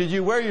morning, did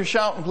you wear your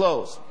shouting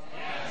clothes?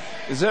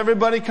 Yes. Is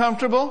everybody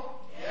comfortable?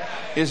 Yes.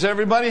 Is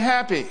everybody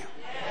happy?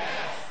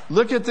 Yes.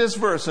 Look at this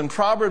verse in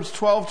Proverbs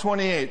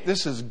 12:28.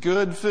 This is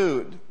good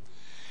food.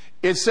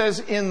 It says,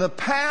 in the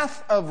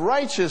path of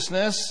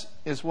righteousness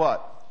is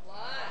what? Life.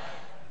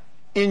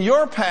 In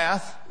your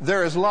path,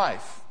 there is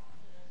life.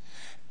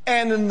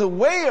 And in the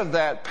way of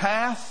that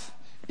path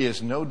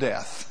is no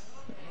death.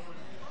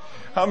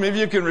 How many of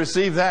you can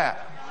receive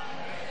that?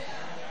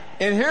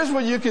 And here's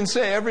what you can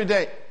say every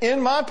day.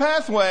 In my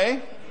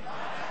pathway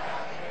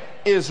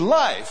is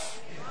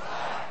life.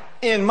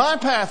 In my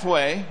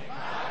pathway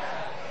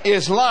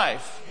is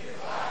life.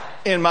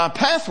 In my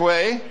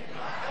pathway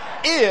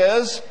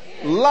is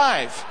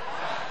life.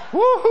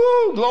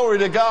 Woohoo! Glory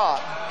to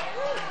God.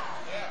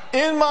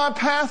 In my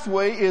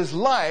pathway is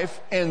life,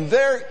 and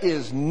there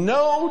is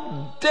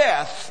no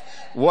death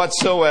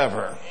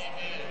whatsoever.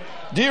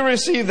 Do you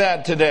receive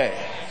that today?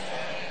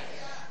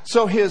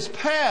 So his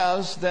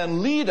paths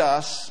then lead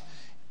us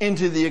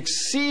into the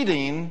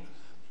exceeding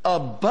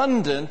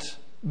abundant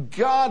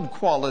God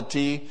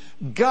quality,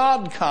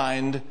 God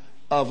kind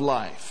of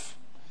life.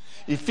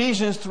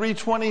 Ephesians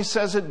 3:20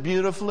 says it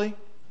beautifully.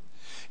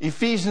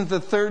 Ephesians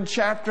the 3rd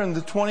chapter and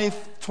the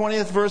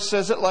 20th verse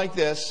says it like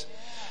this.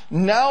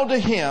 Now to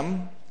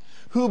him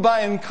who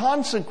by in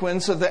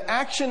consequence of the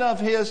action of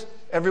his,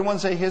 everyone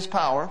say his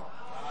power.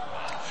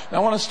 Now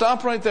I want to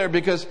stop right there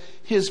because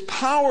his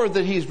power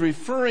that he's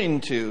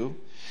referring to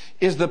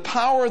is the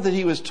power that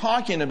he was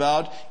talking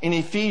about in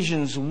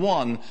Ephesians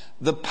 1.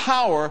 The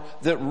power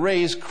that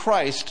raised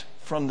Christ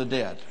from the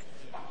dead.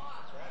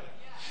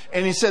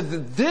 And he said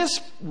that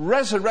this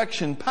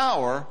resurrection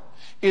power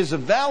is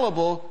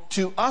available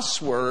to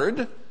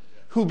usward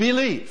who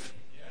believe.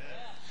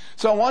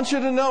 So I want you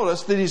to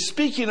notice that he's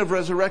speaking of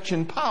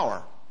resurrection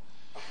power.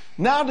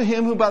 Now to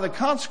him who by the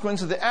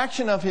consequence of the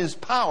action of his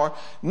power,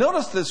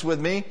 notice this with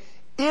me,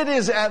 it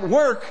is at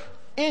work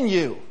in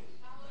you.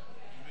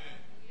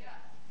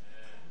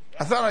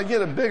 I thought I'd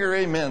get a bigger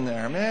amen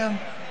there, man.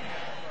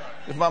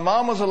 If my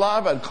mom was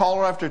alive, I'd call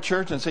her after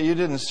church and say, you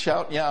didn't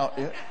shout out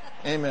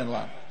amen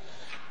loud.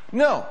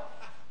 No.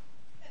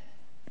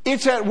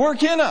 It's at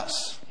work in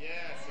us.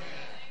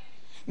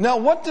 Now,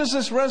 what does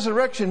this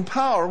resurrection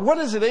power, what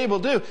is it able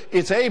to do?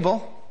 It's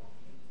able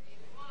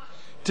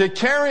to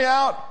carry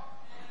out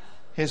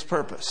his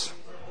purpose.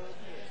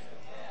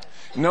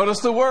 Notice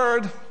the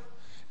word,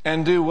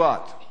 and do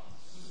what?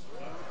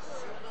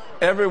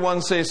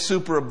 Everyone say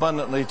super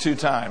abundantly 2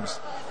 times.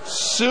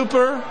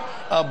 Super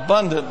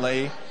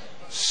abundantly.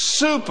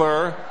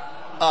 Super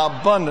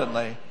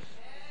abundantly.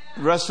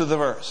 Rest of the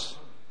verse.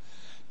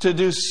 To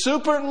do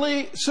super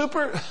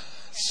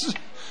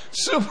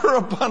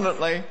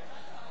abundantly,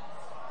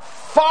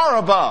 far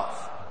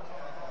above.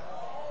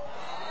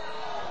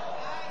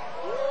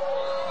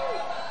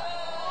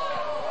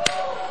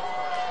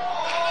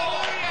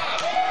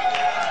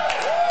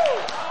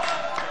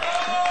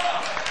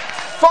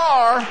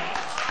 far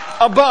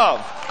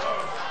above.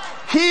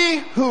 He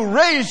who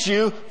raised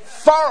you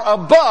far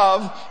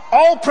above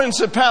all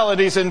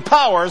principalities and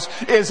powers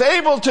is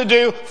able to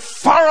do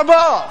far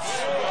above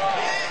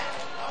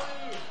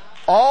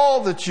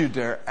all that you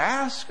dare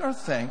ask or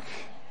think,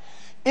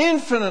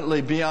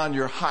 infinitely beyond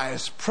your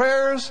highest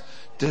prayers,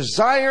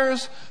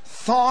 desires,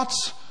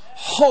 thoughts,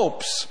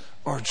 hopes,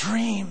 or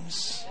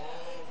dreams.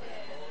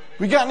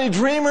 We got any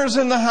dreamers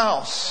in the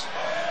house?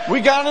 We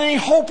got any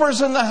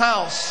hopers in the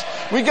house?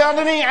 We got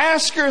any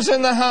askers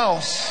in the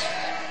house?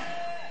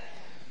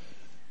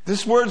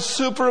 This word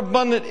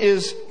superabundant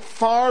is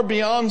far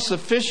beyond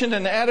sufficient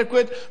and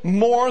adequate,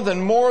 more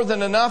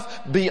than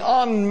enough,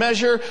 beyond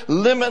measure,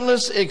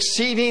 limitless,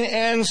 exceeding,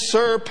 and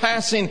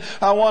surpassing.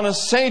 I want to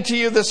say to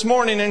you this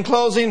morning in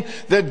closing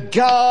that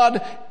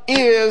God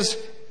is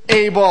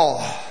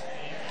able.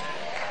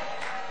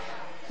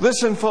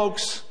 Listen,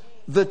 folks,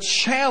 the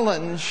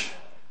challenge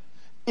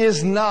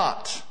is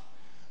not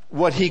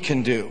what He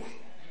can do.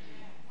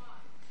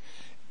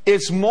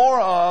 It's more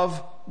of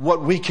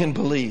what we can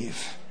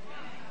believe.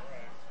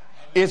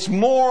 It's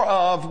more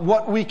of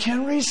what we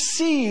can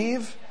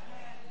receive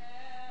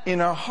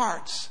in our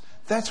hearts.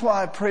 That's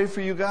why I pray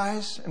for you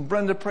guys, and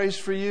Brenda prays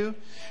for you,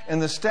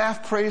 and the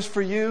staff prays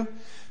for you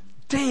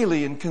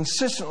daily and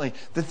consistently,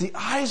 that the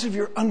eyes of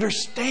your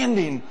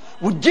understanding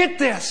would get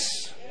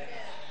this.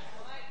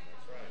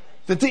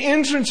 That the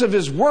entrance of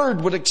His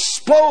Word would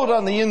explode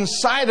on the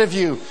inside of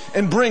you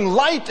and bring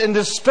light and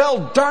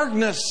dispel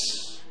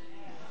darkness.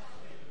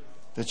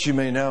 That you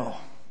may know.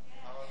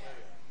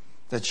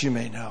 That you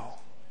may know.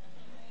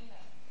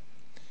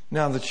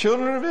 Now, the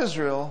children of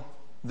Israel,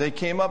 they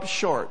came up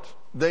short.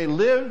 They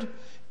lived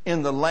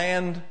in the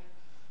land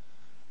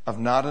of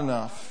not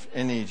enough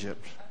in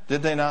Egypt.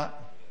 Did they not?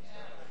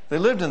 They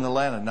lived in the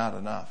land of not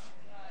enough.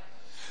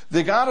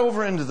 They got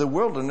over into the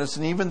wilderness,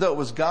 and even though it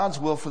was God's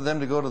will for them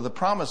to go to the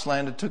promised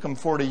land, it took them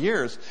 40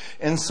 years.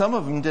 And some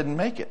of them didn't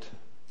make it.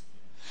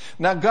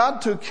 Now,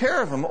 God took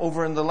care of them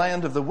over in the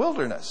land of the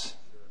wilderness.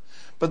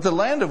 But the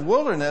land of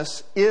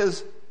wilderness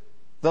is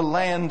the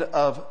land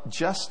of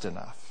just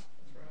enough.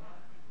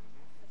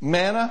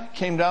 Manna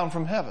came down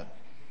from heaven.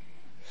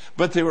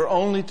 But they were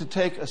only to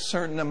take a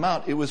certain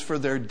amount. It was for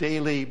their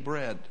daily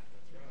bread.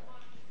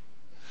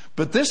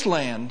 But this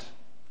land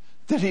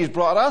that He's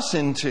brought us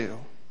into,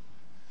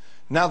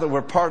 now that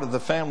we're part of the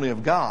family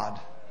of God,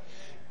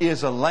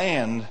 is a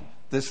land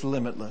that's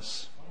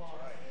limitless.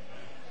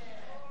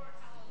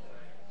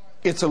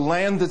 It's a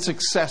land that's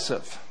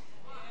excessive.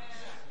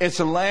 It's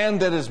a land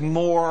that is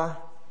more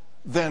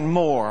than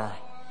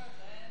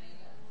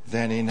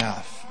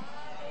enough.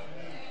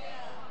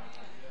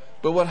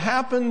 But what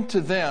happened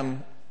to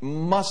them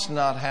must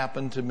not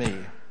happen to me.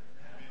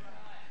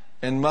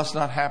 And must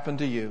not happen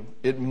to you.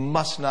 It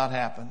must not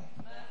happen.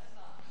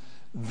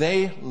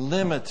 They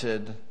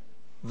limited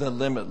the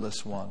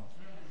limitless one.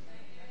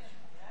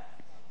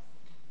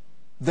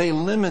 They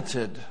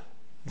limited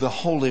the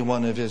Holy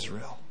One of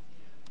Israel.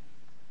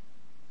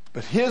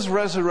 But His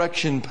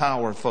resurrection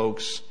power,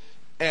 folks,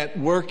 at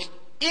work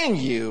in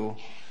you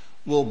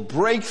will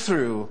break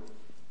through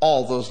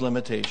all those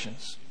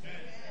limitations.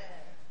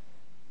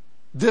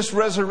 This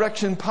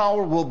resurrection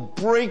power will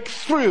break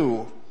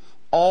through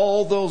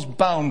all those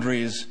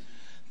boundaries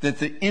that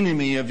the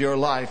enemy of your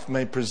life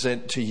may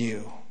present to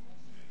you.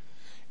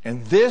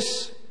 And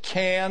this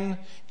can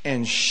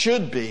and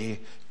should be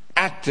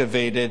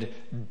activated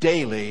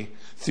daily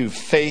through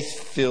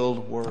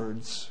faith-filled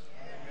words.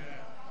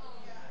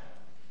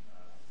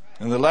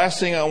 And the last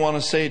thing I want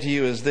to say to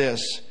you is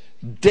this: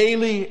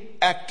 daily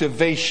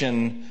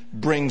activation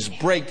brings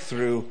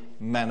breakthrough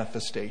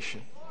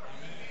manifestation.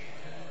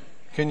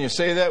 Can you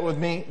say that with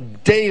me?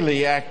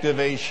 Daily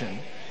activation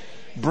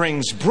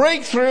brings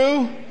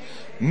breakthrough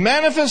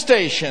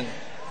manifestation.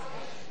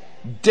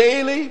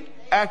 Daily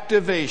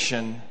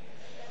activation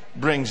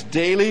brings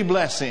daily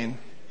blessing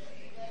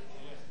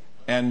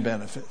and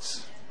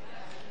benefits.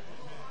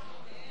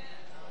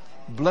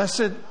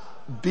 Blessed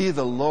be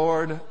the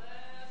Lord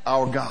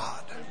our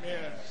God,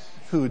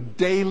 who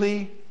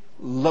daily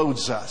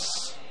loads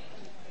us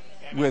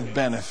with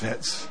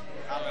benefits.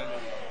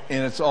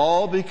 And it's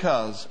all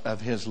because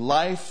of His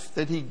life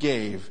that He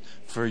gave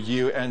for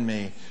you and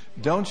me.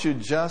 Don't you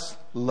just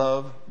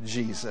love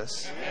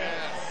Jesus?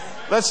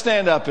 Let's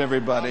stand up,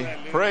 everybody.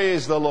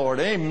 Praise the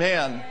Lord.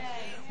 Amen.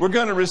 We're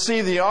going to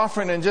receive the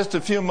offering in just a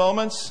few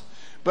moments.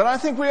 But I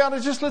think we ought to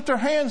just lift our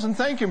hands and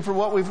thank Him for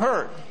what we've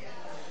heard.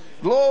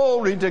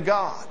 Glory to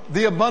God.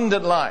 The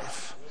abundant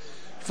life.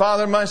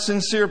 Father, my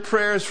sincere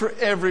prayers for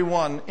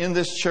everyone in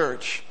this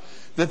church,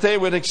 that they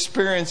would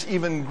experience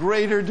even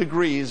greater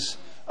degrees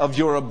of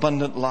your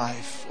abundant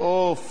life.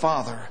 Oh,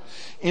 Father,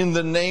 in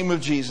the name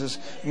of Jesus,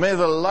 may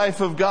the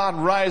life of God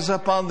rise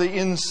up on the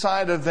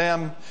inside of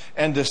them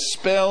and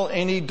dispel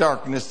any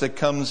darkness that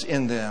comes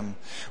in them.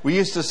 We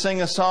used to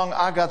sing a song,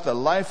 I got the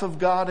life of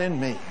God in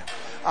me.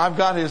 I've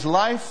got His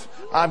life,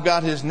 I've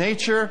got His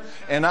nature,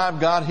 and I've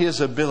got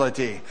His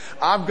ability.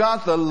 I've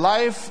got the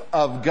life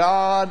of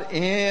God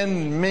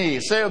in me.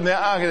 Say with me,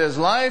 I got His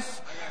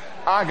life,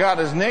 I got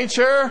His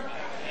nature.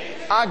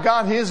 I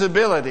got His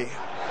ability.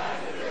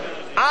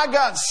 I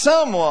got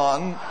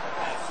someone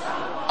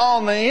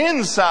on the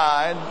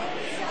inside.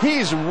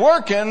 He's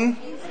working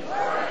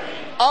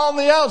on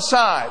the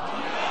outside.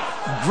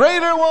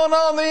 Greater one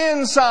on the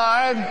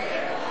inside.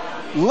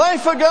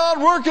 Life of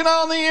God working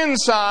on the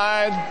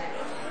inside.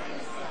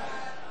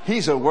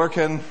 He's a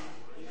working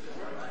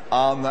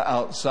on the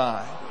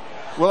outside.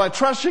 Well, I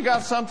trust you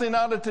got something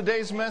out of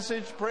today's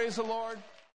message. Praise the Lord.